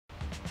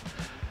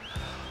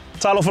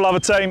Talofa Lava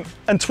team,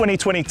 in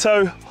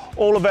 2022,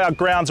 all of our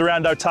grounds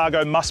around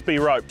Otago must be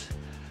roped.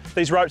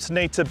 These ropes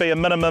need to be a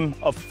minimum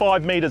of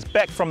 5 metres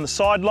back from the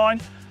sideline,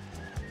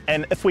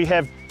 and if we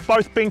have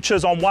both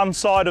benches on one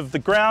side of the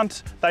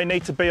ground, they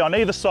need to be on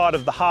either side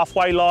of the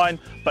halfway line,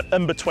 but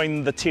in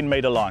between the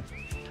 10-metre line.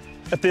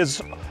 If there's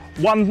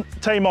one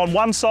team on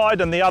one side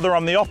and the other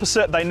on the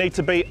opposite, they need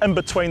to be in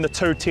between the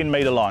two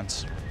 10-metre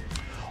lines.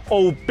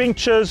 All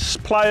benches,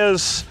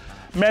 players,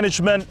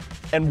 management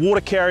and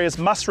water carriers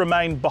must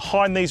remain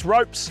behind these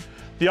ropes.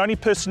 The only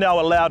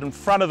personnel allowed in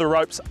front of the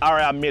ropes are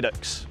our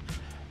medics.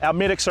 Our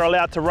medics are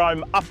allowed to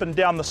roam up and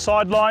down the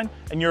sideline,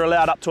 and you're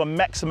allowed up to a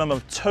maximum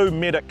of 2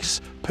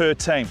 medics per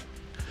team.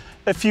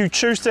 If you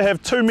choose to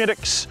have 2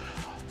 medics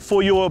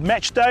for your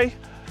match day,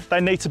 they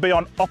need to be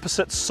on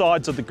opposite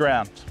sides of the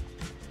ground.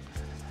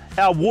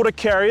 Our water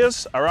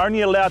carriers are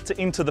only allowed to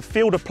enter the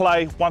field of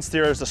play once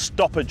there is a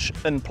stoppage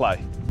in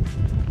play.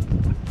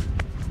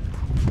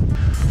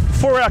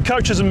 For our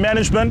coaches and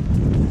management,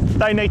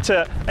 they need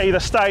to either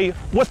stay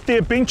with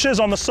their benches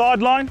on the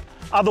sideline,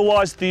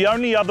 otherwise the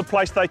only other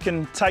place they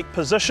can take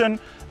position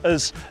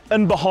is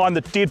in behind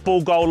the dead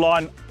ball goal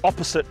line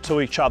opposite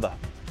to each other.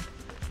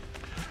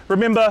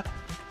 Remember,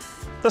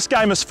 this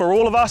game is for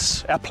all of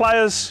us, our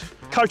players,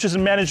 coaches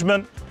and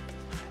management,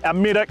 our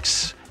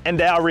medics and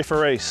our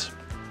referees.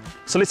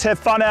 So let's have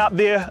fun out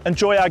there,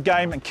 enjoy our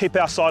game and keep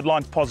our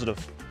sidelines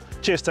positive.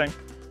 Cheers team.